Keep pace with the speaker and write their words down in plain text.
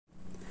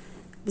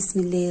بسم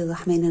الله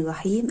الرحمن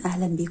الرحيم.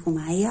 اهلا بيكم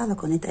معايا على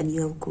قناه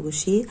اميره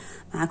والكروشيه.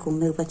 معاكم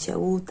ميرفت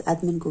ياقوت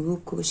ادمن جروب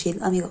كروشيه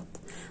الاميرات.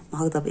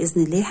 النهارده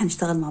باذن الله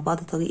هنشتغل مع بعض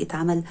طريقه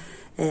عمل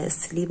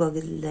السليبر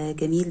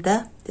الجميل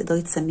ده.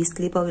 تقدري تسميه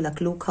سليبر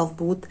لكلوك هاف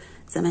بوت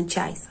زي ما انت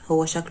عايزه.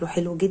 هو شكله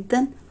حلو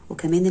جدا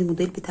وكمان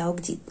الموديل بتاعه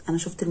جديد. انا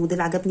شفت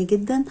الموديل عجبني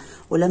جدا،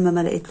 ولما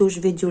ما لقيتلوش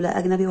فيديو لا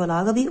اجنبي ولا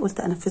عربي قلت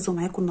انفذه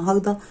معاكم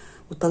النهارده.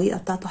 والطريقه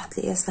بتاعته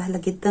هتلاقيها سهله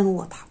جدا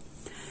وواضحه.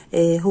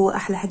 هو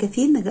احلى حاجه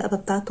فيه ان الرقبه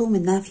بتاعته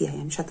منها فيها،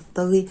 يعني مش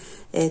هتضطري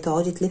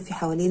تقعدي تلفي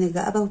حوالين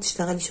الرقبه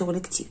وتشتغلي شغل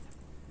كتير.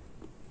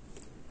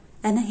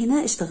 انا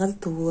هنا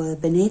اشتغلت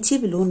بناتي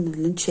باللون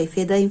اللي انت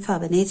شايفاه ده، ينفع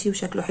بناتي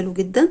وشكله حلو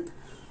جدا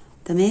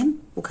تمام.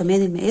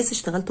 وكمان المقاس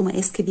اشتغلته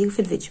مقاس كبير في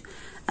الفيديو،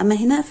 اما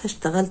هنا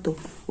فاشتغلته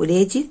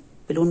ولادي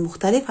بلون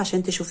مختلف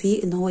عشان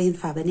تشوفيه ان هو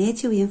ينفع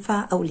بناتي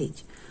وينفع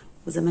اولادي.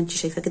 وزي ما انت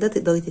شايفه كده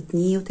تقدري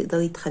تتنيه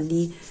وتقدري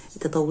تخليه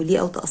تطوليه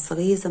او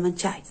تقصريه زي ما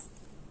انت عايزه.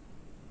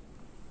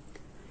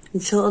 ان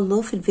شاء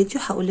الله في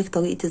الفيديو هقولك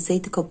طريقه ازاي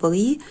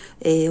تكبريه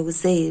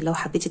وازاي لو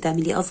حبيتي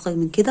تعمليه اصغر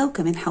من كده،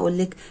 وكمان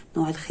هقولك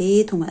نوع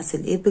الخيط ومقاس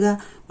الابره،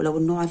 ولو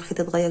النوع الخيط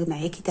اتغير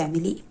معاكي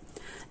تعملي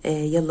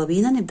ايه. يلا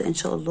بينا نبدا ان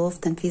شاء الله في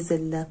تنفيذ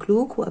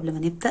الكلوك. وقبل ما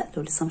نبدا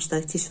لو لسه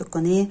مشتركتيش في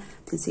القناه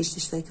متنسيش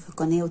تشتركي في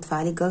القناه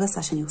وتفعلي الجرس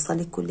عشان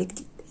يوصلك كل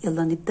جديد.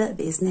 يلا نبدا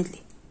باذن الله.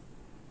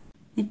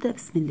 نبدا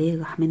بسم الله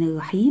الرحمن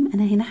الرحيم.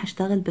 انا هنا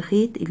هشتغل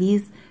بخيط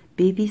اليز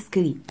بيبي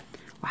سكريم،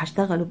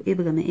 وهشتغله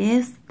بإبرة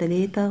مقاس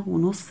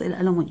 3.5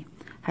 الألومنيوم.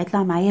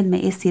 هيطلع معايا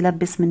المقاس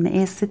يلبس من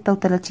مقاس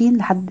 36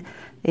 لحد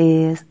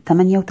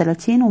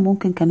 38،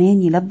 وممكن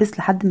كمان يلبس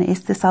لحد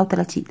مقاس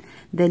 39.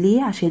 ده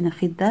ليه؟ عشان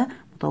الخيط ده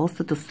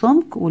متوسط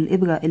السمك،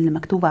 والإبرة اللي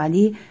مكتوب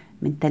عليه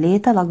من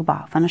 3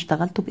 ل4، فأنا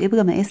اشتغلته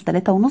بإبرة مقاس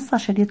 3.5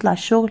 عشان يطلع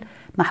الشغل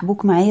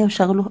محبوك معايا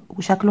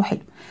وشكله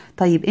حلو.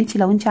 طيب انت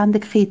لو انت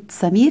عندك خيط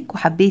سميك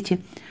وحبيتي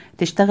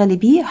تشتغلي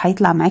بيه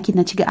هيطلع معاكي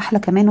النتيجه احلى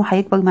كمان،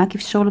 وهيكبر معاكي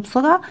في الشغل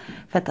بسرعه.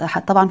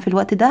 فطبعا في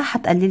الوقت ده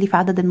هتقللي في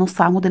عدد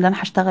النص عمود اللي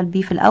انا هشتغل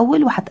بيه في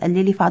الاول،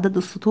 وهتقللي في عدد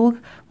السطور،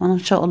 وانا ان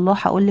شاء الله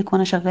هقولك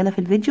وانا شغاله في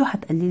الفيديو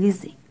هتقللي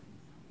ازاي.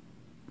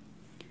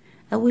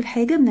 اول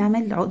حاجه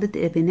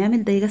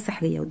بنعمل دايره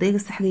سحريه، والدايره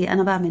السحريه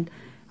انا بعمل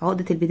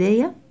عقده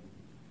البدايه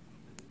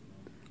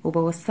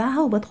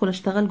وبوسعها وبدخل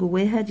اشتغل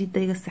جواها. دي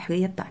الدايره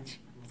السحريه بتاعتي،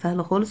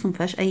 سهله خالص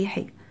ومفيهاش اي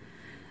حاجه.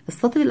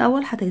 السطر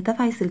الاول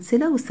هترتفعي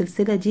سلسله،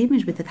 والسلسله دي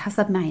مش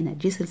بتتحسب معانا،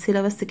 دي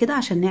سلسله بس كده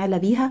عشان نعلى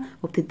بيها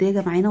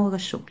وبتدارى معانا ورا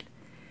الشغل.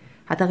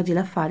 هتاخدي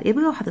لفه على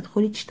الابره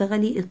وهتدخلي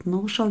تشتغلي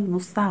 12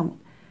 نص عمود.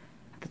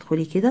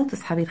 هتدخلي كده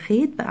وتسحبي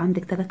الخيط، بقى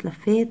عندك 3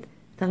 لفات،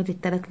 تاخدي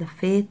ال3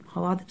 لفات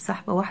مع بعض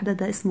بسحبه واحده،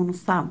 ده اسمه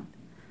نص عمود.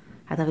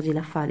 هتاخدي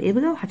لفه على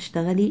الابره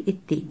وهتشتغلي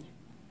التاني،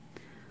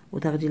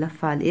 وتاخدي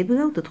لفه على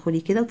الابره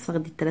وتدخلي كده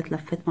وتاخدي ال3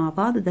 لفات مع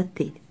بعض، ده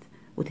التالت.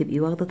 وتبقي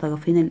واخده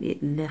طرفين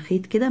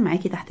الخيط كده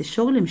معاكي تحت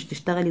الشغل، مش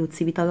تشتغلي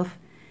وتسيبي طرف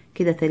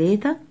كده.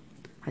 3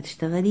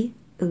 هتشتغلي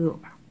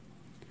الرابع،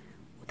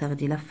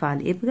 وتاخدي لفه على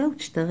الابره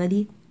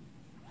وتشتغلي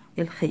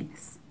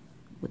الخامس،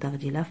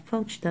 وتاخدي لفه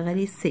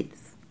وتشتغلي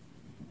السادس،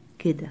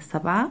 كده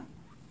 7،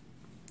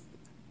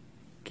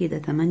 كده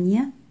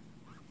 8،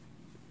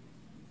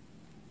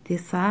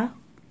 9،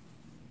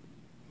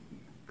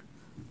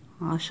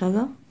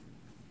 10،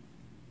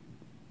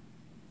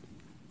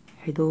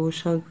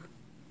 11،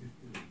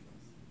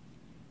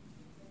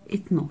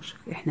 12.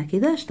 احنا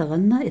كده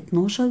اشتغلنا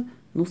 12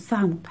 نص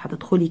عمود.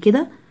 هتدخلي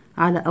كده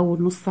على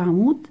اول نص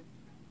عمود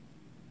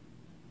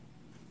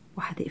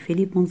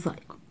وهتقفلي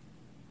بمنزلقه،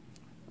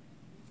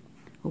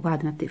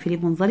 وبعد ما بتقفلي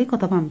بمنزلقه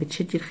طبعا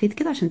بتشدي الخيط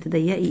كده عشان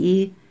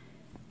تضيقي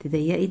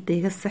تضيقي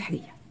الدايره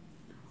السحريه.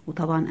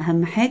 وطبعا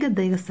اهم حاجه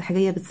الدايره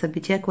السحريه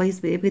بتثبتيها كويس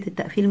بابره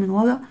التقفيل من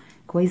ورا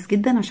كويس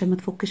جدا عشان ما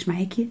تفكش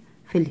معاكي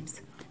في اللبس.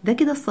 ده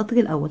كده السطر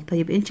الاول.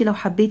 طيب انت لو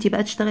حبيتي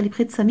بقى تشتغلي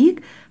بخيط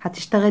سميك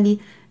هتشتغلي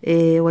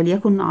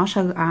وليكن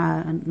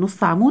 10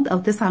 نص عمود او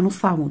 9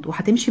 نص عمود،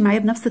 وهتمشي معايا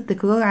بنفس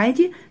التكرار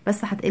عادي،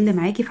 بس هتقل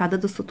معاكي في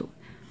عدد السطور.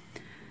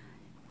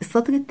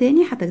 السطر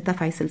التاني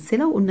هترتفعي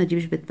سلسله، وقلنا دي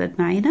مش بتبان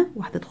معانا،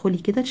 وهتدخلي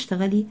كده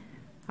تشتغلي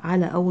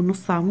على اول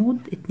نص عمود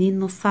 2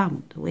 نص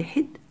عمود،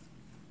 1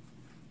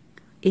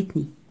 2،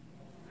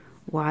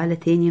 وعلى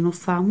تاني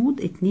نص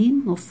عمود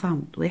 2 نص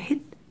عمود، 1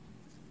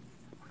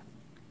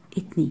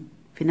 2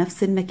 في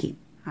نفس المكان.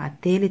 على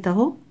التالت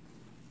اهو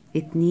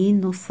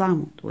 2 نص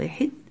عمود،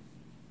 1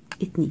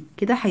 2.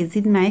 كده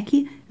هيزيد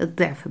معاكي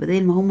الضعف،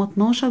 بدل ما هما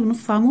 12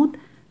 نص عمود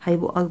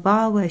هيبقوا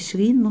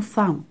 24 نص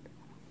عمود.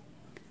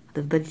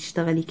 هتفضلي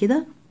تشتغلي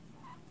كده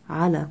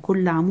على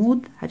كل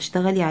عمود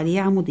هتشتغلي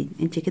عليه عمودين،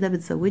 انت كده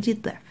بتزودي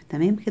الضعف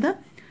تمام كده.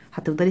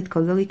 هتفضلي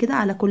تكرري كده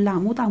على كل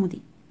عمود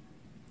عمودين.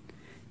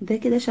 ده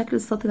كده شكل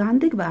السطر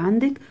عندك. بقى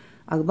عندك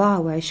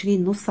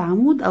 24 نص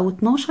عمود او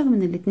 12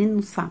 من الاتنين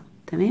نص عمود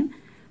تمام.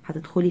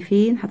 هتدخلي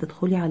فين؟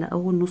 هتدخلي على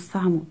اول نص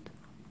عمود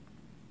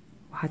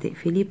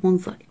وهتقفلي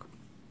بمنزلقه.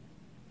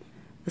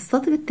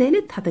 السطر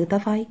الثالث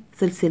هترتفعي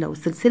سلسله،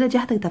 والسلسله دي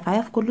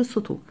هترتفعيها في كل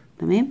السطور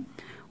تمام.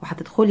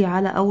 وهتدخلي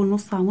على اول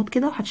نص عمود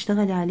كده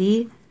وهتشتغلي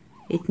عليه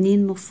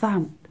 2 نص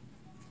عمود،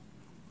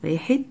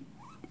 1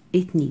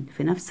 2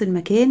 في نفس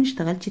المكان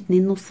اشتغلتي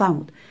 2 نص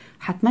عمود.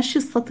 هتمشي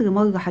السطر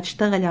مرة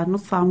هتشتغلي على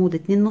نص عمود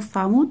 2 نص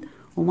عمود،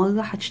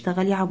 ومرة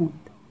هتشتغلي عمود.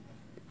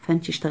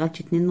 فانت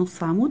اشتغلتي 2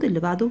 نص عمود، اللي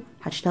بعده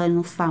هتشتغلي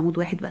نص عمود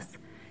واحد بس،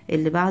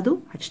 اللي بعده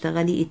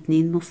هتشتغلي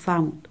 2 نص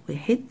عمود،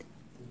 1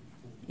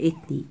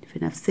 2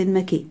 في نفس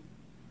المكان،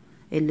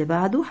 اللي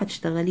بعده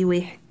هتشتغلي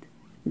 1.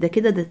 ده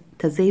كده ده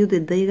تزايد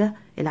الدايرة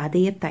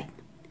العادية بتاعتنا.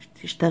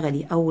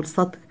 تشتغلي اول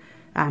سطر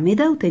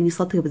اعمدة، وتاني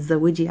سطر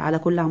بتزودي على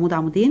كل عمود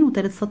عمودين،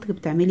 وتالت سطر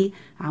بتعملي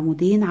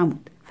عمودين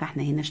عمود.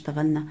 فاحنا هنا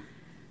اشتغلنا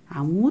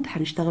عمود،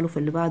 هنشتغلوا في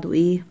اللي بعده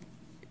ايه؟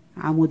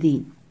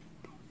 عمودين.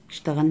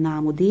 اشتغلنا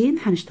عمودين،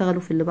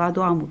 هنشتغلوا في اللي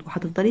بعده عمود،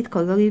 وهتفضلي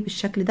تكرري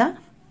بالشكل ده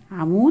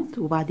عمود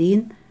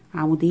وبعدين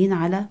عمودين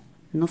على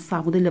نص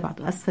عمود اللي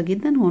بعده. اسفه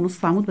جدا، هو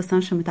نص عمود بس انا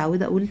مش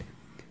متعوده اقول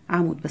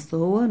عمود، بس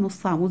هو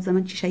نص عمود زي ما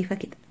انت شايفه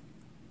كده.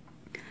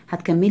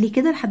 هتكملي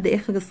كده لحد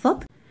اخر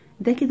السطر.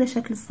 ده كده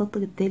شكل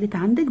السطر التالت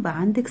عندك، بقى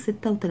عندك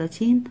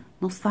 36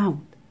 نص عمود.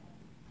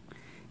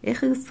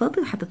 اخر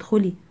السطر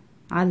هتدخلي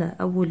على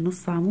اول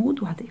نص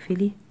عمود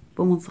وهتقفلي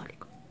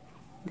بمنزلقه.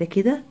 ده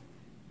كده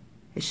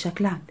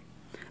الشكل عندك.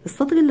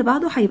 السطر اللي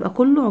بعده هيبقى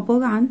كله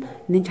عباره عن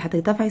ان انت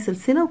هترتفعي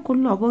سلسله،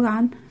 وكله عباره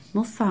عن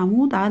نص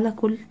عمود على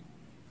كل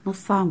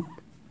نص عمود،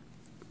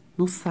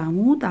 نص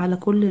عمود على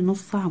كل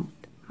نص عمود،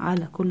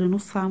 على كل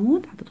نص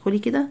عمود هتدخلي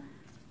كده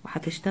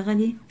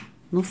وهتشتغلي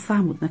نص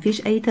عمود،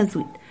 مفيش اي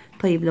تزويد.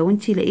 طيب لو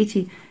انت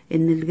لقيتي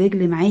ان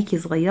الرجل معاكي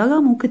صغيره،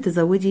 ممكن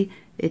تزودي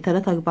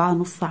 3 4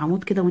 نص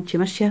عمود كده وانت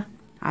ماشيه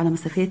على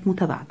مسافات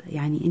متباعده.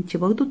 يعني انت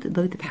برضو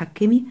تقدري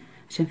تتحكمي،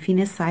 عشان في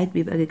ناس ساعات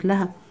بيبقى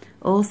رجلها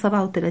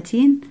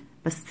 37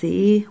 بس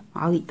ايه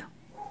عريضه.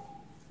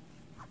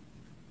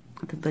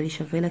 هتفضلي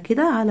شغاله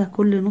كده على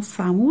كل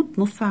نص عمود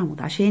نص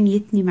عمود عشان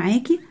يتني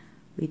معاكي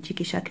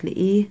ويديكي شكل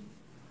ايه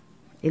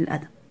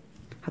القدم.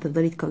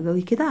 هتفضلي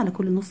تكرري كده على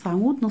كل نص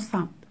عمود نص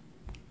عمود.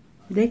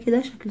 ده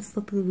كده شكل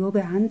السطر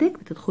الرابع عندك.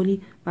 بتدخلي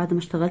بعد ما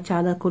اشتغلتي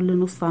على كل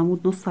نص عمود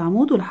نص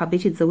عمود، ولو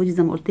حبيتي تزودي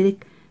زي ما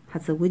قلتلك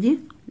هتزودي،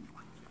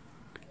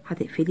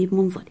 هتقفلي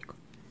بمنزلقه.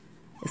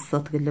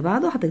 السطر اللي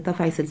بعده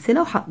هترتفعي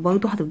سلسله،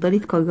 وبرضه هتفضلي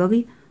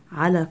تكرري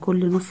على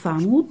كل نص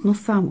عمود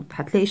نص عمود.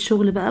 هتلاقي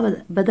الشغل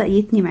بقى بدأ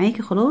يتني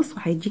معاكي خلاص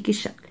وهيديكي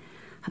الشكل.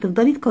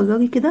 هتفضلي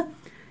تكرري كده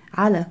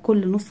على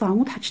كل نص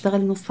عمود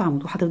هتشتغلي نص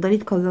عمود، وهتفضلي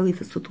تكرري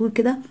في السطور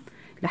كده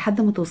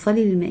لحد ما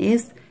توصلي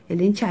للمقاس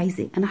اللي انت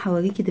عايزاه. انا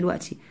هوريكي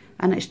دلوقتي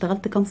انا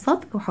اشتغلت كام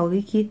سطر،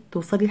 وهوريكي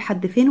توصلي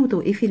لحد فين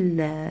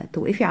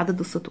وتوقفي عدد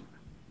السطور.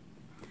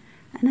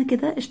 انا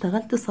كده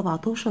اشتغلت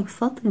 17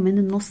 سطر من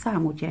النص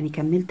عمود، يعني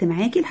كملت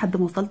معاكي لحد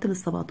ما وصلت لل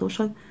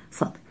 17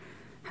 سطر.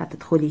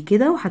 هتدخلي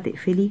كده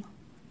وهتقفلي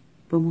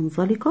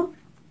بمنزلقه،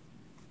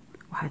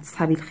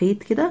 وهتسحبي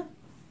الخيط كده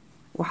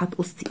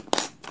وهتقصي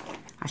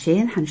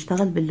عشان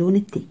هنشتغل باللون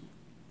التاني.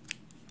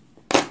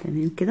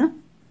 تمام كده.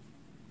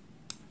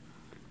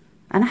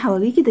 انا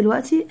هوريكي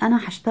دلوقتي انا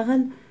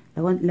هشتغل،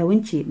 لو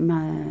انت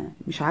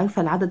مش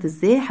عارفه العدد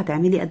ازاي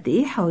هتعملي قد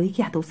ايه،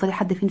 هوريكي هتوصلي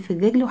لحد فين في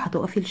الرجل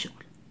وهتوقفي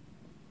الشغل.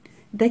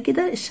 ده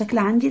كده الشكل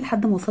عندي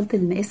لحد ما وصلت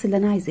للمقاس اللي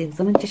انا عايزاه.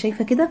 زي ما انت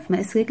شايفه كده في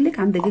مقاس رجلك،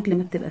 عند الرجل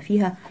ما بتبقى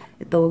فيها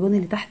الدوران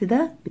اللي تحت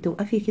ده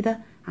بتوقفي كده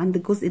عند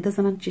الجزء ده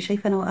زي ما انت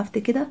شايفه انا وقفت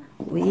كده،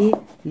 وايه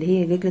اللي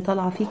هي الرجل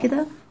طالعه فيه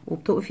كده،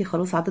 وبتوقفي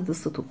خلاص عدد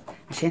السطور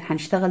عشان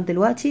هنشتغل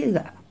دلوقتي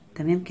الرقبه.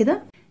 تمام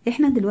كده.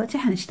 احنا دلوقتي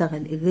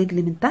هنشتغل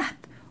الرجل من تحت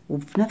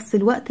وفي نفس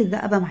الوقت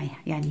الرقبه معاها،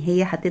 يعني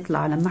هي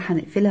هتطلع لما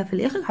هنقفلها في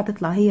الاخر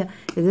هتطلع هي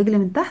الرجل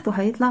من تحت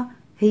وهيطلع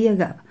هي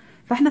الرقبه.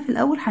 فاحنا في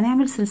الاول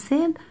هنعمل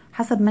سلسال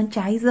حسب ما انت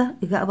عايزه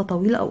الرقبه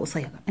طويله او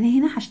قصيره. انا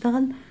هنا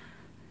هشتغل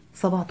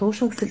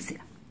 17 سلسله،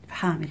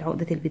 فهعمل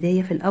عقده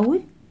البدايه في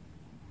الاول،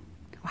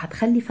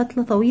 وهتخلي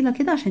فتله طويله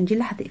كده عشان دي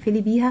اللي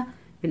هتقفلي بيها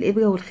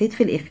بالابره والخيط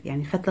في الاخر.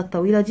 يعني الفتله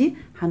الطويله دي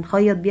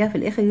هنخيط بيها في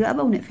الاخر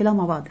الرقبه ونقفلها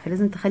مع بعض،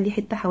 فلازم تخلي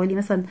حته حوالي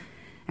مثلا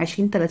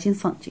 20 30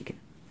 سنتي كده.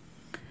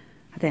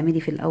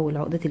 هتعملي في الاول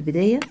عقده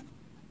البدايه،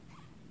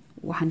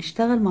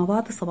 وهنشتغل مع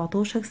بعض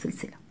 17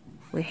 سلسله.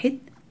 1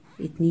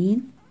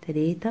 2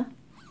 3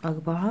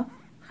 4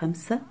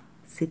 5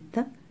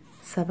 6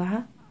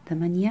 7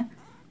 8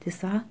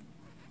 9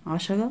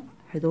 10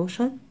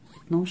 11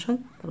 12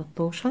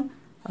 13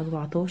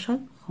 14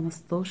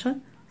 15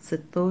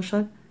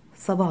 16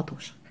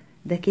 17.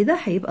 ده كده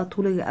هيبقى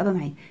طول الرقبه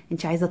معايا.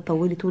 انت عايزه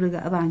تطولي طول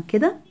الرقبه عن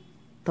كده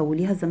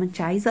طوليها زي ما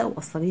انت عايزه، او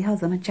قصريها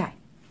زي ما انت عايزه.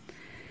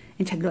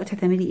 انت دلوقتي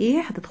هتعملي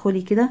ايه؟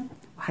 هتدخلي كده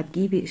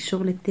وهتجيبي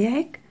الشغل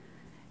بتاعك،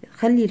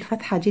 خلي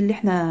الفتحه دي اللي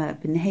احنا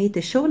بنهايه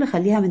الشغل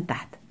خليها من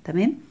تحت.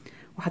 تمام.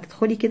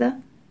 وهتدخلي كده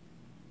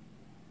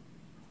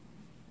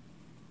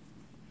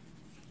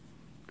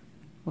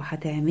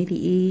وهتعملي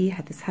ايه؟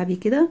 هتسحبي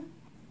كده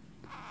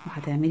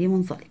وهتعملي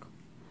منزلقه،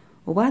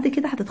 وبعد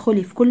كده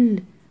هتدخلي في كل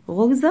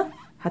غرزه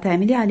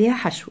هتعملي عليها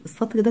حشو.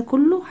 السطر ده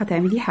كله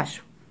هتعمليه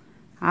حشو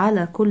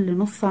على كل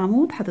نص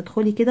عمود.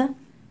 هتدخلي كده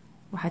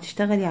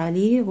وهتشتغلي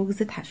عليه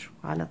غرزه حشو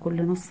على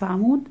كل نص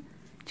عمود.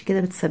 انت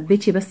كده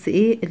بتثبتي بس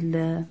ايه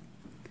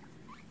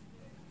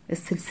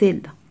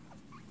السلسال ده.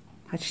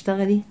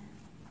 هتشتغلي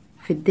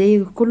في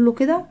الداير كله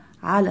كده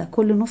على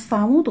كل نص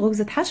عمود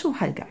غرزه حشو،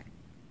 وهرجعي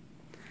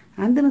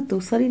عندما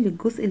توصلي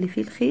للجزء اللي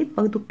فيه الخيط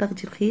برضو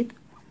بتاخدي الخيط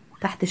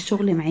تحت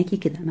الشغل معاكي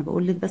كده. انا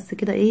بقول لك بس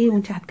كده ايه،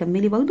 وانت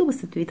هتكملي برده،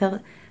 بس تبقي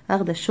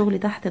اخده الشغل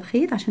تحت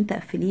الخيط عشان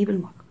تقفليه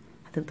بالمره.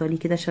 هتفضلي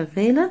كده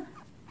شغاله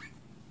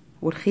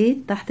والخيط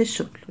تحت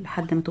الشغل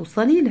لحد ما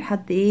توصلي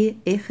لحد ايه،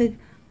 اخر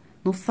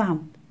نص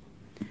عمود.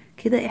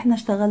 كده احنا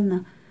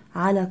اشتغلنا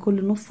على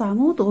كل نص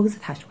عمود غرزة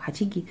حشو.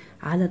 هتيجي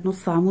على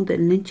النص عمود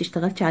اللي انت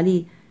اشتغلتي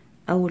عليه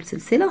اول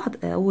سلسلة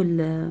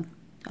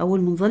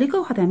اول منزلقة،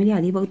 وهتعملي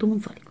عليه برضو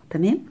منزلقة.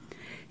 تمام.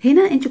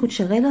 هنا انت كنت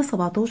شغالة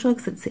 17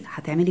 سلسلة،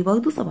 هتعملي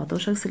برضو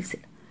 17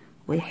 سلسلة.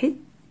 1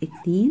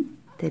 2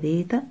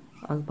 3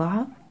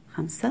 4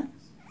 5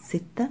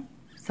 6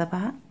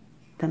 7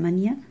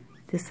 8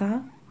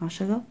 9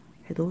 10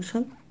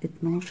 11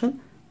 12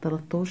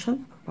 13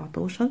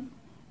 14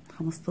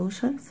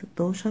 15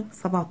 16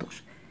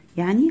 17.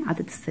 يعني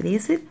عدد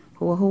السلاسل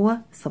هو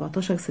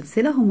 17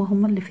 سلسلة،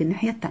 هما اللي في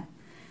الناحية التانية.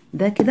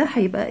 ده كده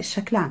هيبقى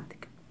الشكل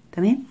عندك.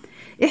 تمام.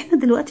 احنا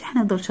دلوقتي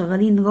هنفضل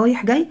شغالين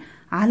رايح جاي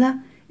على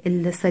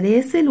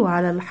السلاسل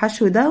وعلى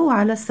الحشو ده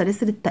وعلى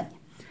السلاسل التانية.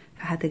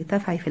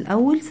 فهترتفعي في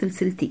الاول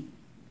سلسلتين،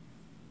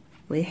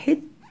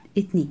 1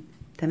 2.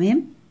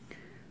 تمام.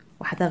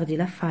 وهتاخدي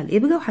لفة على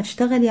الابرة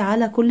وهتشتغلي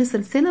على كل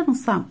سلسلة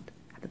نص عمود.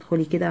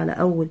 هتدخلي كده على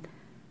اول،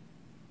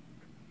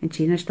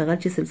 انت هنا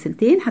اشتغلتي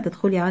سلسلتين،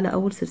 هتدخلي على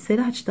اول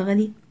سلسلة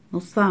هتشتغلي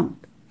نص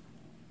عمود،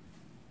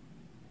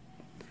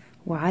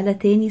 وعلى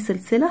تاني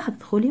سلسلة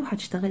هتدخلي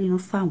وهتشتغلي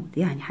نص عمود.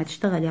 يعني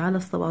هتشتغلي على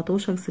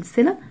 17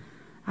 سلسلة،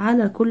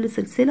 على كل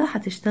سلسلة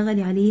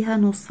هتشتغلي عليها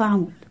نص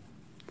عمود.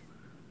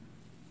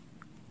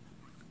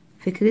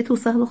 فكرته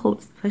سهلة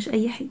خالص، مفيهاش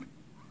اي حاجة،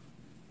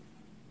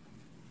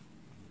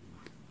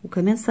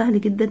 وكمان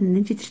سهل جدا ان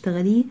انت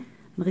تشتغليه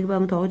من غير بقى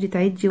ما تقعدي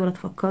تعدي ولا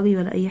تفكري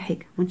ولا اي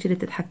حاجة، وانت اللي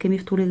بتتحكمي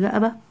في طول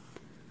الرقبة.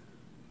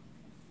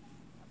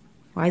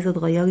 وعايزة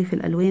تغيري في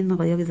الالوان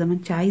غيري زي ما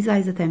انت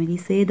عايزة تعمليه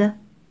سادة،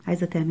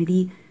 عايزة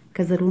تعمليه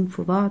كذا لون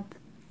في بعض.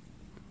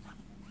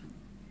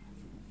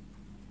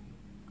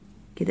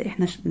 كده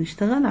احنا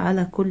بنشتغل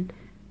على كل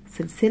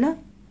سلسلة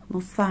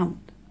نص عمود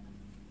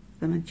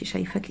زي ما انت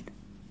شايفة كده،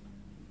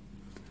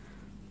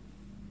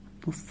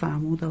 نص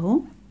عمود اهو.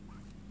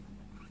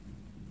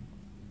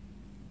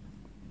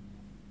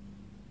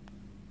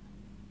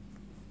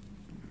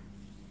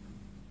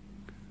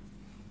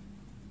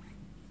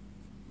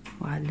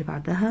 وعلى اللي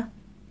بعدها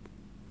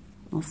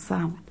نص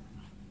عمود.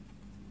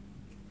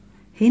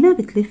 هنا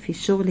بتلفي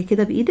الشغل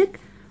كده بايدك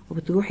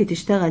وبتروحي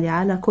تشتغلي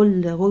على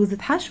كل غرزة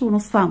حشو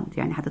نص عمود.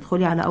 يعني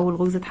هتدخلي على اول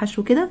غرزة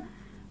حشو كده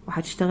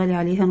وهتشتغلي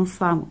عليها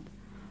نص عمود،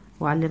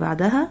 وعلى اللي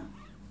بعدها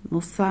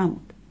نص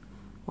عمود،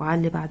 وعلى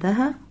اللي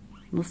بعدها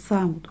نص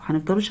عمود.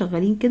 وهنفضلوا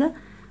شغالين كده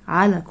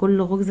على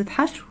كل غرزة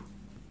حشو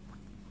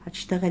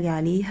هتشتغلي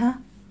عليها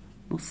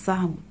نص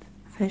عمود.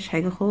 مفيهاش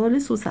حاجة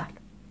خالص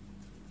وسهلة.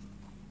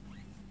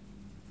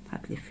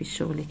 هتلفي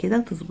الشغل كده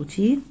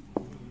وتظبطيه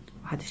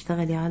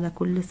وهتشتغلي على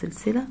كل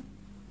سلسلة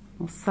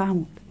نص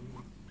عمود.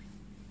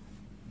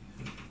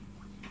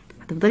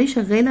 هتفضلي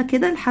شغالة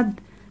كده لحد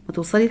ما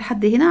توصلي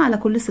لحد هنا على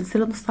كل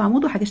سلسلة نص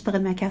عمود،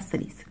 وهتشتغل معاكي على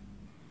السلاسل.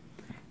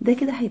 ده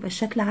كده هيبقى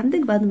الشكل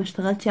عندك بعد ما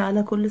اشتغلتي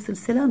على كل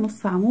سلسلة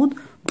نص عمود،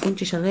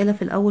 وكنتي شغالة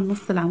في الاول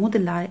نص العمود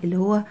اللي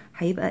هو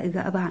هيبقى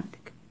الرقبة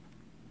عندك.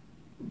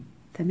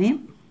 تمام.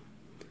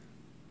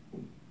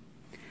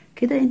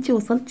 كده انتي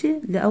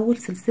وصلتي لاول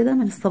سلسلة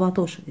من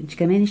ال17. انتي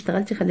كمان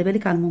اشتغلتي، خلي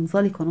بالك، على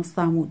المنزلقة نص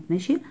عمود.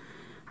 ماشي.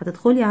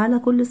 هتدخلي على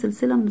كل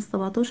سلسلة من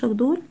ال17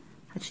 دول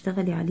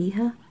هتشتغلي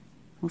عليها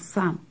نص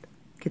عمود.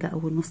 كده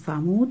اول نص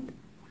عمود،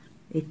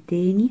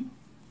 التاني،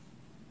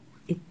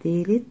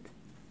 التالت،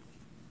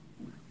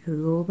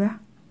 الرابع،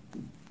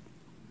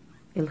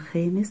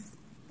 الخامس،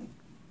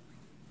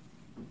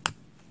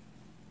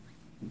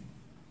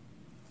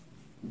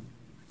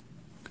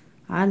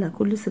 على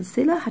كل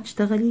سلسلة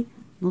هتشتغلي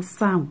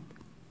نص عمود.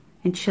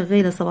 انت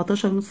شغالة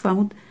 17 نص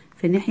عمود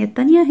في الناحية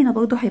التانية، هنا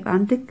برضو هيبقى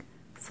عندك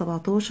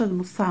 17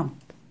 نص عمود.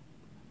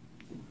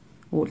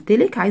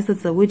 وقلتلك عايزة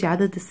تزودي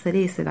عدد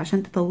السلاسل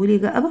عشان تطولي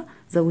الرقبة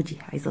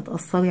زوديها، عايزة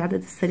تقصري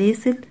عدد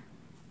السلاسل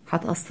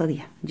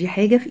هتقصريها، دي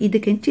حاجة في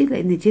ايدك انت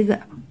لان دي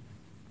الرقبة.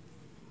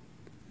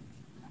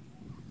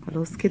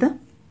 خلاص كده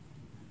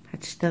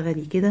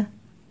هتشتغلي كده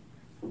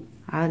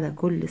على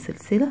كل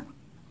سلسلة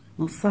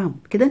نص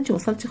عمود. كده انت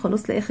وصلتي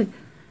خلاص لاخر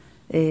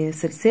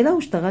سلسلة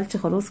واشتغلتي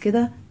خلاص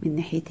كده من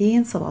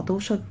ناحيتين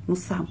 17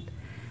 نص عمود.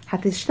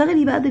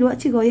 هتشتغلي بقى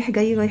دلوقتي رايح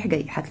جاي رايح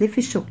جاي، هتلفي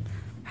الشغل،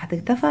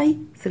 هترتفعي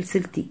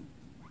سلسلتين،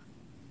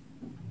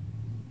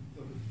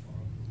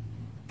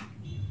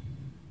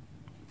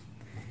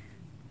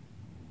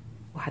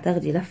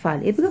 وهتاخدي لفة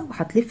على الابرة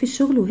وهتلفي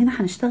الشغل.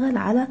 وهنا هنشتغل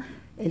على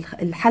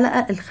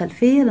الحلقة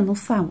الخلفية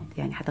لنص عمود.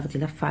 يعني هتاخدي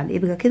لفة على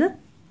الابرة كده،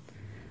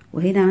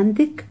 وهنا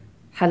عندك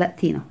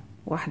حلقتين،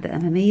 واحدة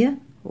امامية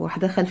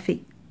وواحدة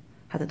خلفية.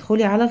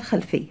 هتدخلي على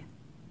الخلفية.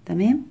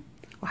 تمام.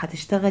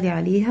 وهتشتغلي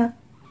عليها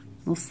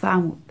نص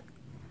عمود،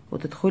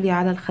 وتدخلي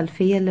على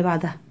الخلفية اللي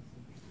بعدها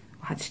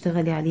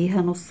وهتشتغلي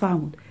عليها نص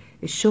عمود.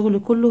 الشغل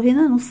كله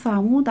هنا نص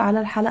عمود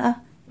على الحلقة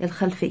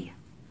الخلفية،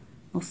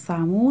 نص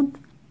عمود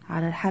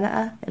على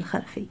الحلقة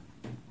الخلفية،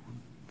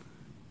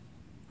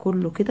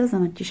 كله كده زي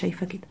ما انت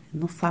شايفة كده.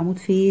 النص عمود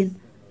فين؟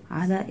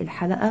 على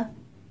الحلقة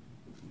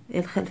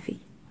الخلفية.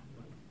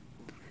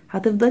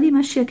 هتفضلي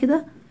ماشية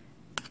كده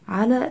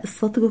على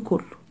السطر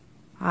كله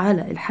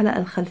على الحلقة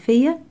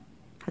الخلفية،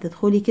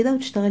 هتدخلي كده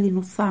وتشتغلي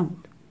نص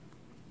عمود.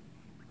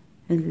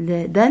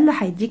 ده اللي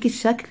هيديكي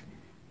الشكل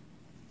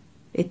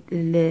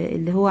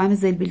اللي هو عامل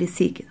زي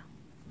البليسيه كده.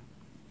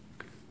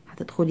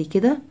 هتدخلي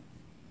كده،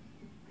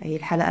 اهي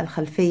الحلقة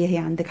الخلفية هي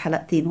عندك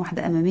حلقتين،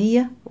 واحدة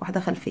امامية وواحدة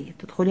خلفية،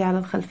 تدخلي على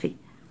الخلفية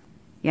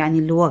يعني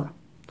اللي ورا،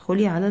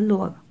 تدخلي على اللي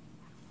ورا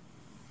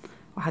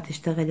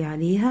وهتشتغلي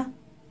عليها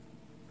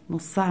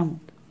نص عمود،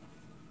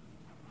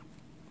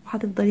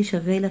 وهتفضلي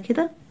شغالة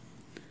كده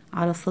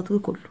على السطر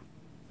كله.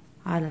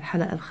 على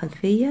الحلقة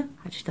الخلفية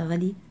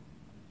هتشتغلي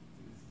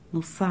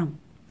نص عمود.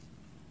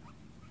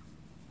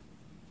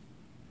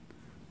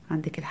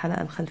 عندك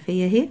الحلقة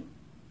الخلفية اهي،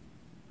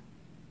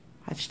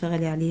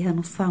 هتشتغلي عليها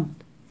نص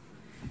عمود.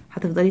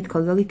 هتفضلي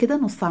تكرري كده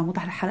نص عمود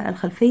على الحلقة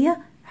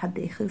الخلفية لحد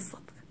اخر السطر.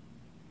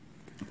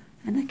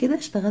 انا كده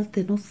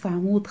اشتغلت نص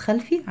عمود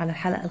خلفي على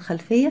الحلقة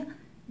الخلفية،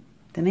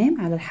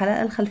 تمام، على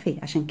الحلقة الخلفية،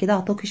 عشان كده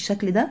اعطاكي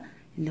الشكل ده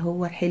اللي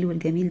هو الحلو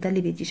الجميل ده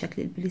اللي بيدي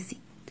شكل البليسيه.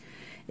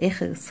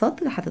 اخر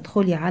السطر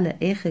هتدخلي على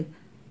اخر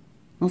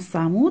نص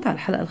عمود على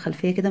الحلقة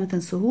الخلفية كده، ما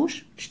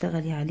تنسوهوش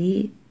تشتغلي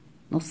عليه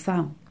نص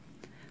عمود.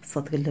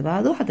 السطر اللي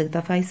بعده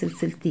هترتفعي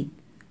سلسلتين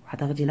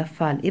وهتاخدي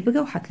لفة على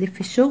الابرة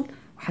وهتلفي الشغل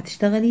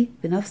وهتشتغلي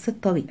بنفس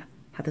الطريقة.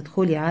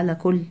 هتدخلي على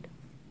كل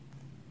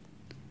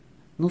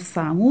نص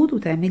عمود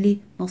وتعملي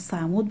نص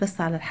عمود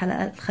بس على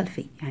الحلقة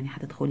الخلفية. يعني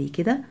هتدخلي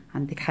كده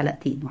عندك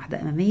حلقتين،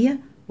 واحدة امامية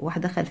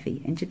وواحدة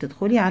خلفية، انت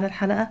بتدخلي على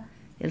الحلقة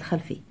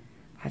الخلفية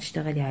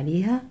وهتشتغلي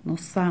عليها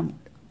نص عمود،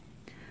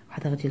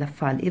 وهتاخدي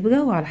لفة على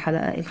الابرة وعلى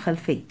الحلقة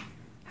الخلفية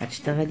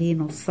هتشتغلي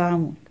نص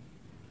عمود،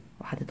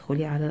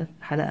 وهتدخلي على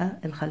الحلقة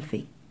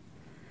الخلفية،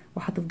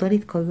 وهتفضلي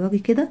تكرري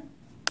كده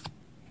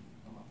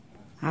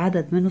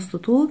عدد من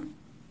السطور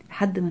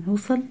لحد ما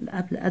نوصل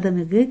لقبل قدم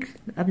الرجل،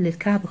 قبل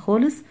الكعب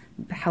خالص،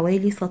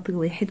 بحوالي سطر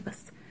واحد بس.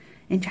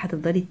 انت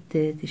هتفضلي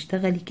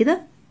تشتغلي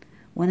كده،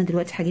 وانا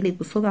دلوقتي هجيلك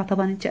بسرعه.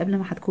 طبعا انت قبل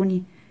ما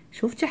هتكوني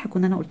شفتي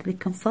هكون انا قلت لك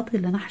كام سطر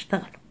اللي انا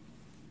هشتغله،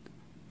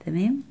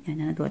 تمام.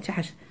 يعني انا دلوقتي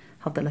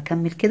هفضل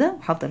اكمل كده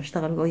وهفضل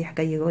اشتغل رايح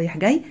جاي رايح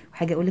جاي،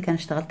 وهاجي اقول لك انا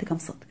اشتغلت كام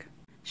سطر.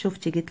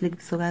 شفتي جيت لك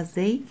بسرعه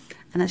ازاي؟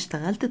 انا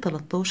اشتغلت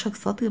 13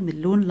 سطر من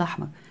اللون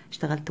الاحمر.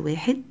 اشتغلت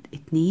 1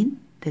 2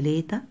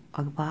 3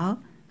 4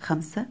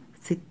 5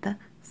 6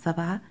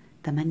 7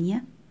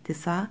 8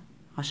 9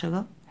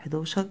 10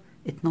 11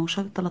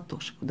 12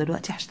 13.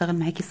 ودلوقتي هشتغل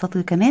معاكي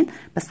السطر كمان،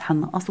 بس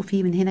هنقصه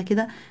فيه من هنا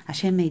كده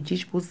عشان ما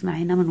يجيش بوز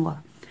معانا من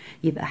ورا.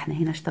 يبقى احنا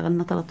هنا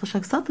اشتغلنا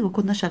 13 سطر،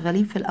 وكنا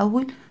شغالين في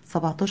الاول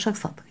 17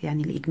 سطر،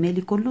 يعني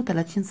الاجمالي كله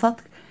 30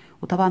 سطر.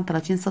 وطبعا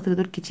 30 سطر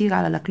دول كتير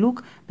على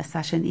لكلوك، بس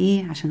عشان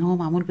ايه؟ عشان هو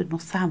معمول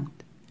بالنص عمود.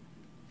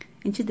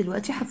 انت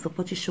دلوقتي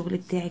هتظبطي الشغل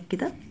بتاعك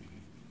كده،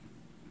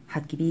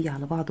 هتجيبيه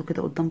على بعضه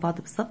كده قدام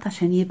بعض بالظبط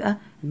عشان يبقى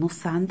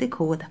النص عندك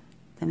هو ده،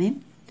 تمام،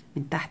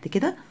 من تحت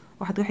كده.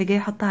 وهتروحي جايه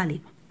حاطه علامه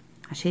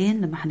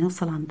عشان لما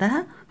هنوصل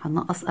عندها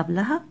هنقص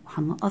قبلها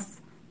وهنقص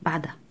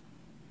بعدها.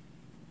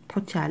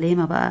 تحطي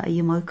علامه بقى،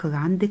 اي ماركر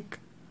عندك،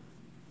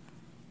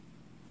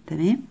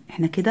 تمام.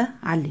 احنا كده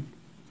علم.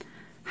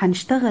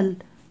 هنشتغل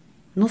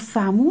نص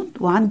عمود،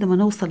 وعند ما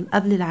نوصل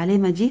قبل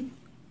العلامه دي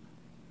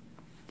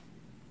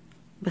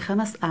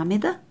ب5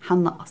 أعمدة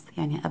هنقص،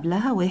 يعني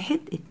قبلها 1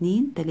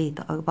 2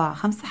 3 4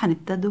 5.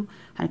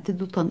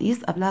 هنبتدوا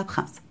تنقيص قبلها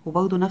ب5،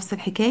 وبرضو نفس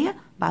الحكاية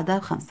بعدها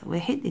ب5،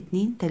 1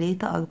 2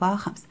 3 4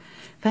 5.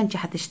 فانت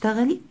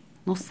هتشتغلي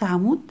نص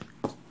عمود،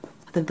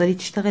 هتفضلي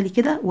تشتغلي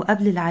كده،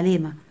 وقبل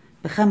العلامة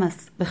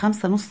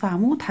ب5 نص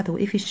عمود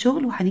هتوقفي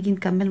الشغل وهنيجي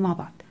نكمل مع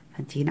بعض.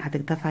 فانت هنا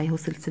هترتفعي اهو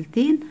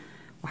سلسلتين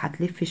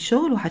وهتلفي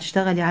الشغل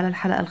وهتشتغلي على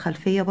الحلقة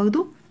الخلفية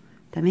برضو،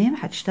 تمام.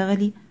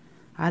 هتشتغلي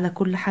على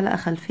كل حلقة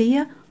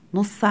خلفية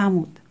نص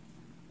عمود،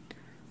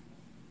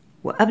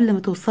 وقبل ما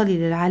توصلي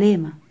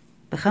للعلامة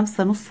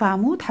ب5 نص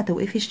عمود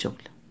هتوقفي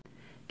الشغل.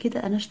 كده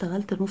انا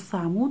اشتغلت نص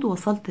عمود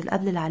ووصلت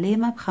لقبل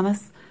العلامة ب5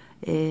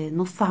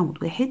 نص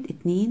عمود، 1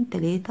 2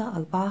 3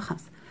 4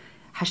 5.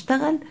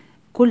 هشتغل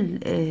كل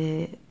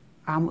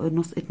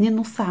 2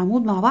 نص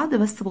عمود مع بعض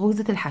بس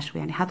بغرزة الحشو.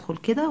 يعني هدخل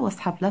كده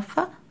واسحب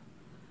لفة،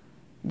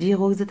 دي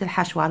غرزة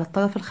الحشو على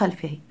الطرف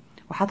الخلفي اهي،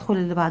 وهدخل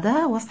اللي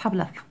بعدها واسحب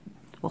لفة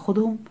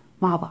واخدهم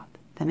مع بعض،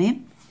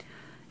 تمام.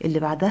 اللي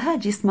بعدها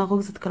دي اسمها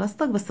غرزة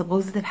كلاستر بس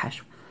بغرزة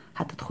الحشو.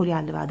 هتدخلي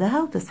على اللي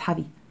بعدها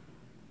وتسحبي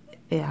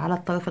على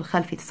الطرف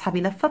الخلفي،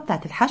 تسحبي لفة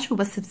بتاعت الحشو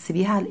بس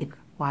بتسيبيها على الإبرة،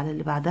 وعلى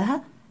اللي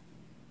بعدها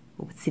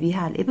وبتسيبيها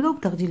على الإبرة،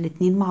 وبتاخدي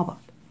الاتنين مع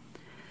بعض.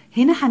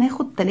 هنا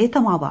هناخد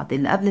 3 مع بعض،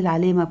 اللي قبل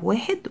العلامة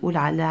ب1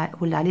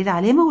 واللي عليه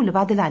العلامة واللي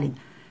بعد العلامة.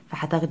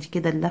 فهتاخدي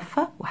كده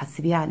اللفة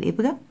وهتسيبيها على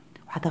الإبرة،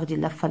 وهتاخدي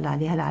اللفة اللي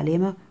عليها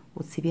العلامة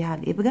وتسيبيها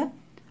على الإبرة،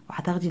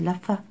 وهتاخدي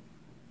اللفة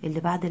اللي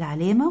بعد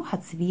العلامة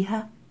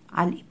وهتسيبيها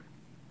على الإبرة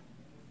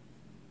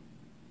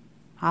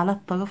على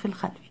الطرف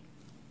الخلفي،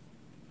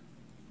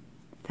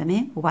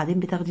 تمام. وبعدين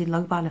بتاخدي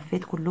ال4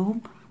 لفات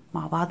كلهم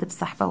مع بعض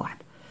بسحبة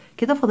واحدة.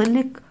 كده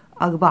فاضلك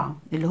 4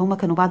 اللي هما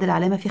كانوا بعد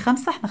العلامة في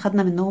 5، احنا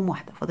خدنا منهم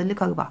واحدة،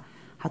 فاضلك 4.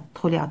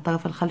 هتدخلي على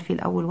الطرف الخلفي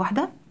الأول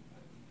واحدة،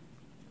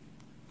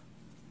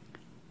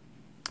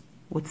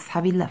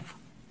 وتسحبي اللفه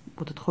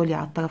وتدخلي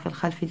على الطرف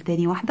الخلفي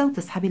لتاني واحده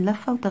وتسحبي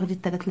اللفه وتاخدي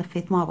الثلاث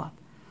لفات مع بعض،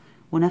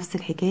 ونفس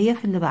الحكايه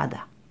في اللي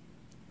بعدها.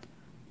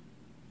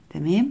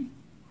 تمام.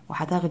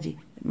 وهتاخدي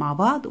مع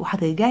بعض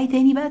وهترجعي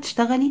تاني بقى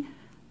تشتغلي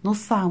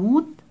نص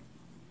عمود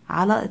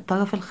على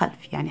الطرف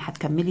الخلفي، يعني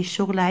هتكملي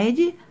الشغل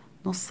عادي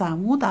نص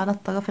عمود على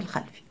الطرف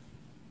الخلفي.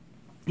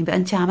 يبقى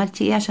انت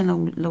عملتي ايه؟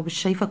 عشان لو مش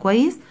شايفه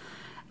كويس،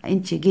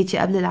 انت جيتي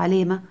قبل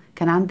العلامه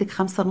كان عندك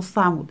 5 نص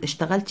عمود،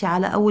 اشتغلتي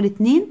على اول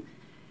 2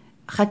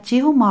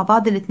 خدتيهم مع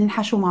بعض، الاتنين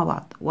حشو مع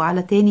بعض،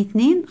 وعلى تاني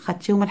 2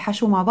 خدتيهم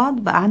الحشو مع بعض،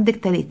 بقى عندك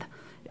 3.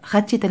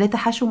 خدتي 3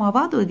 حشو مع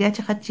بعض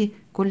ورجعتي خدتي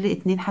كل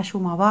 2 حشو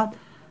مع بعض.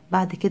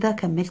 بعد كده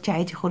كملتي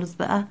عادي خالص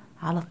بقى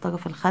على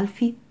الطرف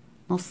الخلفي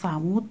نص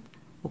عمود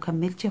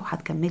وكملتي،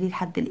 وهتكملي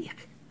لحد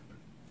الاخر.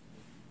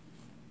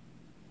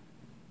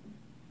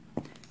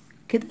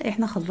 كده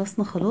احنا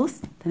خلصنا خلاص.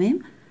 تمام.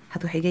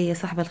 هتروحي جايه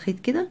سحبه الخيط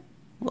كده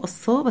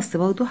وقصاه، بس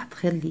برضو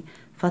هتخلي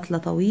فتله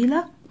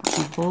طويله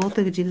عشان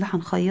خاطر دي اللي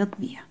هنخيط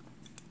بيها.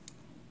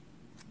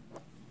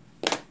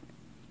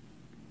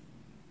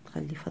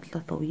 خلي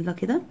فتله طويله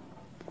كده،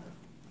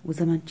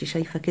 وزي ما انت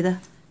شايفه كده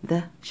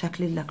ده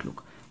شكل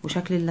اللكلوك.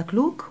 وشكل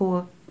اللكلوك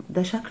هو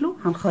ده شكله،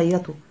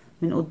 هنخيطه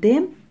من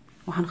قدام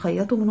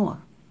وهنخيطه من ورا.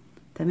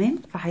 تمام.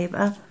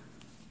 فهيبقى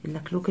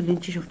اللكلوك اللي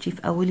انت شفتيه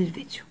في اول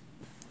الفيديو.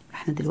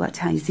 احنا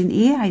دلوقتي عايزين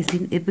ايه؟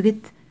 عايزين ابرة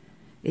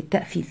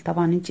التقفيل.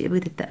 طبعا انت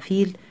ابرة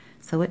التقفيل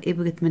سواء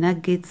ابرة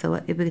منجد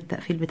سواء ابرة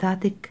التقفيل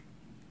بتاعتك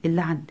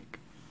اللي عندك،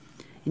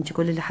 انت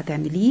كل اللي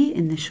هتعمليه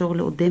ان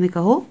الشغل قدامك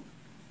اهو.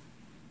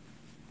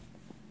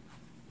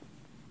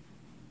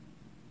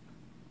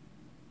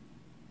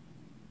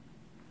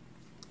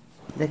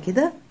 ده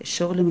كده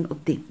الشغل من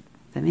قدام.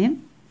 تمام.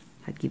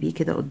 هتجيبيه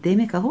كده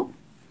قدامك اهو،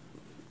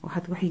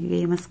 وهتروحي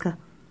جايه ماسكه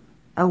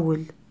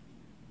اول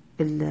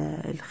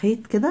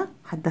الخيط كده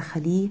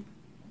هتدخليه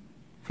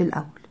في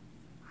الاول.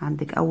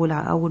 عندك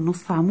اول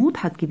نص عمود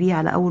هتجيبيه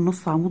على اول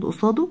نص عمود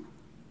قصاده،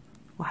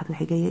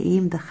 وهتروحي جايه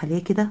ايه مدخلاه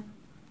كده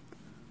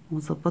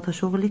ومظبطه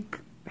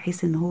شغلك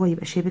بحيث ان هو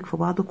يبقى شابك في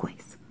بعضه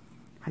كويس.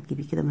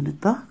 هتجيبيه كده من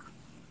الظهر.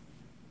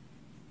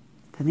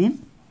 تمام.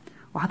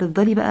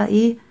 وهتفضلي بقى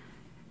ايه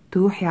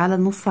تروحي على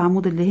النص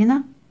عمود اللي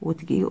هنا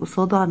وتجي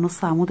قصاده على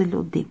النص عمود اللي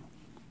قدامه،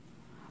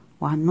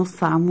 وعلى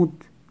النص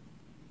عمود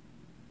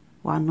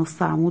وعلى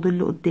النص عمود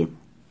اللي قدامه،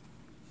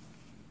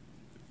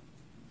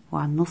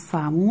 وعلى النص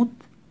عمود،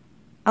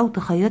 او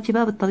تخيطي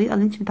بقى بالطريقه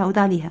اللي انت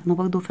متعوده عليها. انا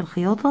برضو في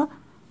الخياطه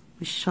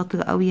مش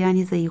شاطره قوي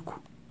يعني زيكم.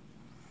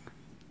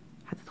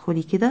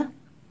 هتدخلي كده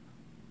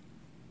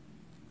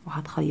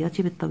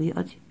وهتخيطي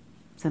بالطريقه دي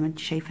زي ما انت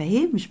شايفه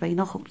اهي، مش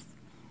باينه خالص.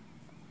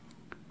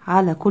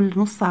 على كل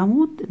نص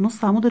عمود،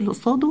 النص عمود اللي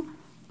قصاده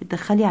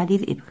بتدخلي عليه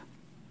الابره،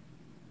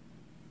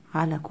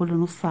 على كل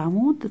نص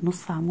عمود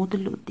النص عمود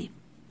اللي قدام.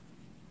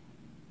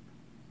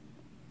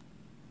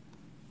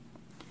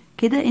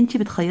 كده انت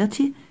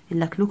بتخيطي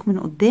اللكلوك من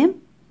قدام.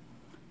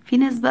 في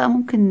ناس بقى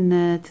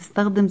ممكن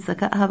تستخدم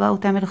ذكائها بقى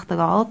وتعمل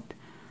اختراعات،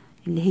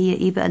 اللي هي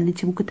ايه بقى، ان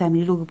انت ممكن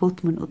تعملي له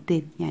رباط من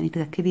قدام، يعني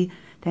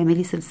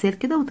تعملي سلسال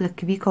كده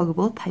وتركبيه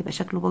كرباط، هيبقى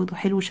شكله برضو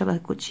حلو شبه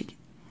الكوتشي كده.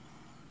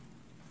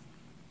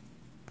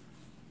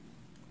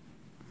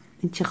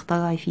 انت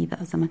اخترعي فيه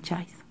بقى زي ما انت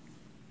عايزه.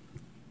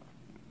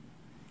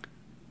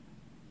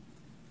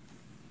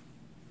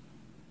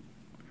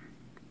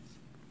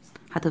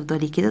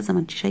 هتفضلي كده زي ما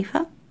انت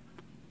شايفه،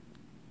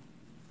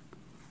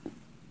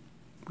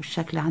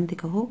 والشكل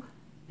عندك اهو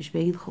مش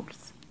باين خالص.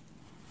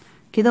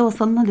 كده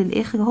وصلنا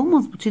للاخر اهو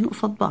مظبوطين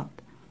قصاد بعض.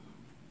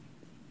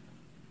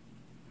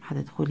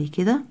 هتدخلي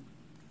كده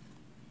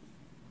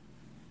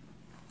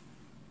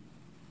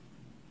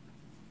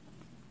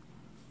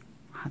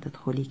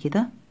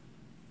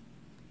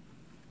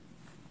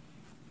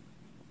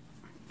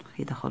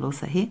كده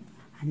خلاص اهي.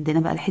 عندنا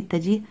بقى الحته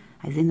دي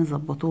عايزين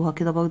نظبطوها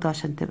كده برضو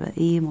عشان تبقى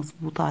ايه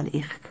مظبوطه على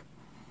الاخر.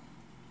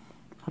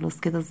 خلاص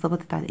كده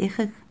اتظبطت على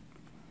الاخر.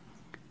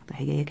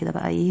 تروحي جايه كده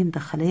بقى ايه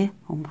مدخلاه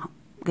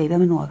جايباه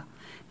من ورا.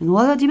 من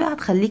ورا دي بقى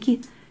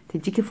هتخليكي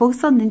تديكي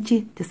فرصه ان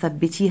انتي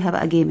تثبتيها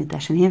بقى جامد،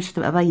 عشان هي مش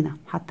هتبقى باينه.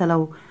 حتى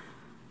لو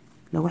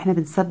احنا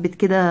بنثبت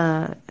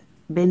كده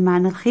باين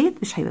معانا الخيط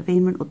مش هيبقى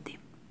باين من قدام.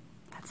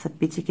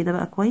 هتثبتي كده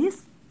بقى كويس،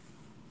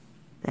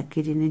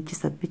 تاكدي ان انتي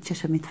ثبتي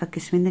عشان ما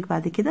يتفكش منك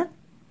بعد كده.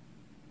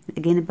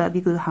 الاجانب بقى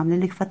بيجوا عاملين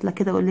لك فتله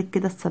كده يقول لك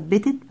كده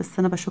اتثبتت، بس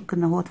انا بشك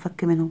ان هو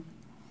اتفك منهم.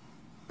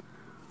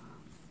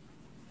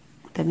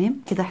 تمام.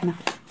 كده احنا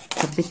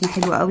ثبتنا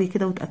حلو قوي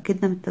كده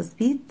وتاكدنا من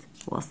التثبيت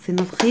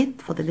وقصينا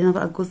الخيط. فاضل لنا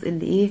بقى الجزء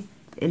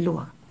اللي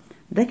ورا.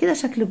 ده كده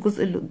شكل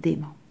الجزء اللي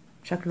قدام اهو،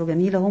 شكله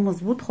جميل اهو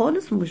مظبوط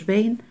خالص ومش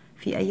باين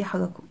فيه اي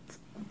حركات.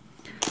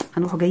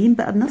 هنروح جايين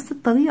بقى بنفس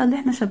الطريقه اللي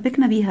احنا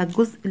شبكنا بيها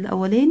الجزء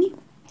الاولاني،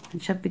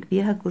 هنشبك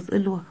بيها الجزء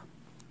اللي ورا.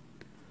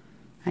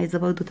 عايزه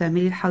برضو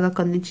تعملي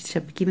الحركه ان انت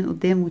تشبكيه من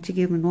قدام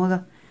وتيجي من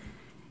ورا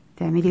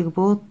تعملي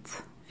رباط،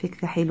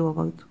 فكره حلوه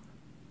برضو.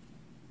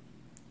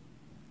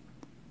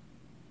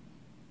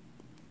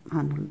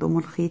 هنلضم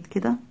الخيط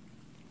كده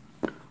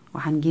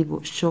وهنجيبه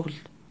الشغل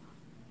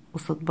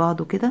قصاد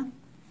بعضه كده.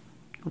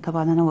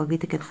 وطبعا انا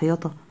وريتك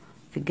الخياطه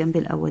في الجنب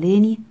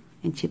الاولاني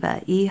انت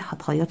بقى ايه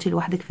هتخيطي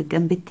لوحدك في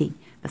الجنب التاني.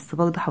 بس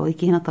برضه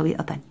هوريكي هنا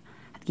طريقه تانية.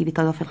 هتجيبي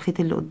طرف الخيط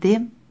اللي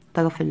قدام،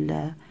 طرف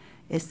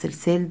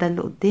السلسال ده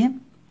اللي قدام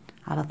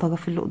على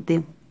طرف اللي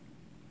قدام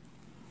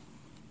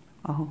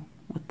اهو،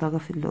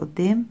 والطرف اللي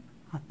قدام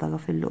على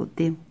الطرف اللي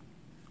قدام،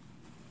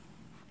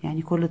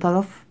 يعني كل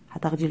طرف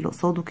هتاخدي اللي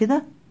قصاده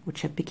كده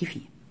وتشبكي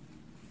فيه.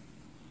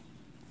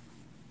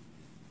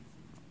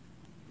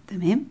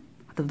 تمام.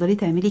 هتفضلي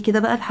تعملي كده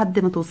بقى لحد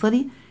ما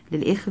توصلي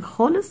للاخر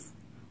خالص.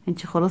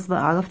 انت خلاص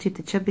بقى عرفتي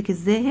بتتشبك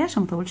ازاي هي،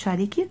 عشان ما اطولش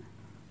عليكي،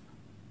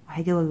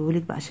 وهاجي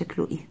اوريهولك بقى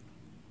شكله ايه.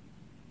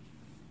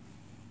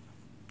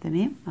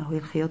 تمام اهو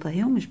الخياطه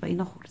اهي ومش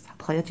باينه خالص.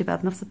 هتخيطي بقى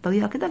بنفس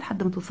الطريقه كده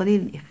لحد ما توصلي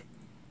للاخر.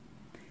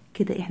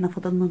 كده احنا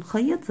فضلنا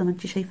نخيط زي ما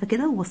انت شايفه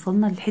كده،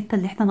 ووصلنا للحته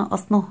اللي احنا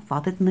نقصناها،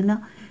 فعطت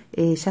لنا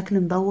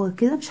شكل مدور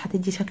كده، مش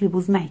هتدي شكل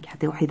بوز معاكي.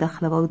 هتروحي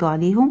داخله برضو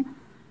عليهم.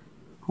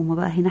 هما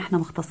بقى هنا احنا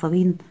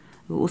مختصرين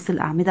رؤوس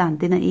الاعمده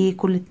عندنا ايه،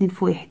 كل 2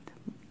 في 1.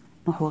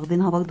 نروح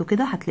واخدينها برضو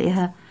كده،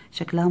 هتلاقيها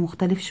شكلها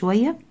مختلف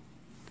شويه.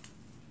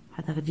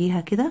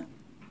 هتاخديها كده.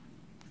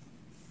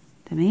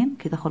 تمام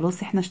كده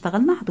خلاص احنا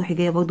اشتغلنا. هتروحي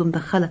جايه برضو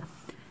مدخله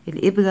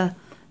الابره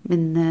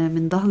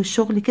من ظهر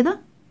الشغل كده،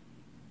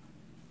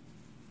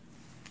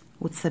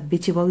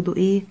 وتثبتي برضو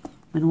ايه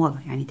من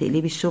ورا، يعني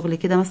تقلبي الشغل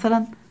كده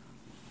مثلا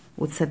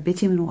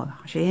وتثبتي من ورا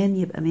عشان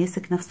يبقى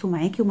ماسك نفسه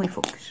معاكي وما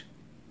يفكش.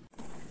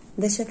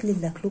 ده شكل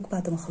اللكلوك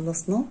بعد ما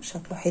خلصناه.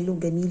 شكله حلو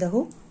وجميل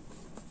اهو،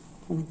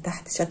 ومن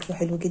تحت شكله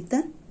حلو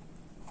جدا.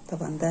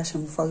 طبعا ده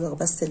عشان مفرغ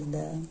بس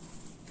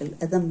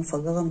القدم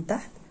مفرغه من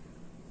تحت،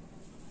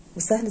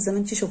 وسهل زي ما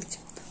انت شفتي.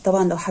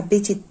 طبعا لو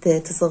حبيتي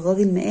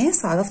تصغري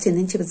المقاس، عرفتي ان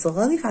انت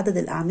بتصغري في عدد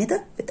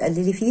الاعمده،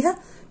 بتقللي فيها،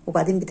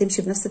 وبعدين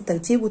بتمشي بنفس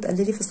الترتيب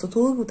وتقللي في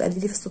السطور،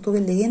 وتقللي في السطور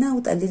اللي هنا،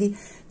 وتقللي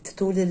في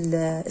طول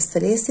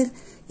السلاسل.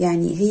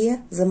 يعني هي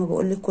زي ما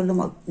بقول لك كل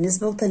مره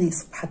نسبه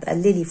وتناسب.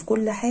 هتقللي في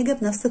كل حاجه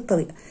بنفس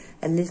الطريقه.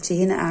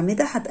 قللتي هنا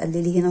اعمده،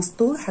 هتقللي هنا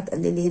سطور،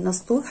 هتقللي هنا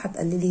سطور،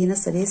 هتقللي هنا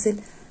سلاسل،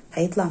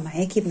 هيطلع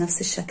معاكي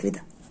بنفس الشكل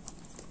ده.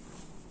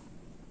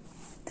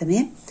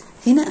 تمام.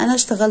 هنا انا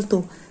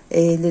اشتغلته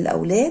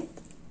للاولاد،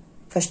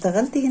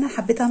 فاشتغلت هنا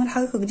حبيت اعمل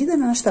حركه جديده،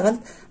 ان انا اشتغلت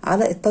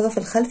على الطرف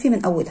الخلفي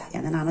من اولها.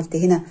 يعني انا عملت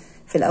هنا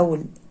في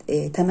الاول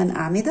 8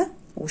 اعمده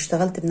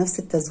واشتغلت بنفس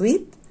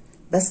التزويد،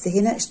 بس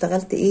هنا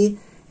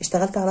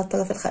اشتغلت على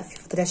الطرف الخلفي،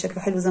 فطلع شكله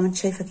حلو زي ما انت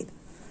شايفه كده.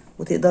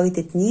 وتقدري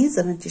تتنيه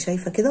زي ما انت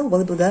شايفه كده،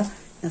 وبرده ده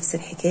نفس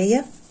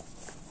الحكايه،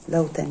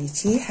 لو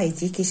تنيتيه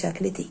هيديكي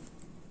شكل تاني.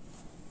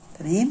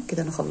 تمام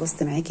كده انا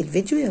خلصت معاكي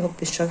الفيديو. يا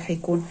رب الشرح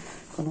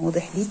كان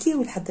واضح ليكي،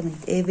 ولحد ما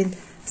نتقابل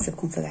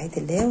اسيبكم في رعايه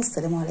الله،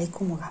 والسلام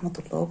عليكم ورحمه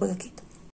الله وبركاته.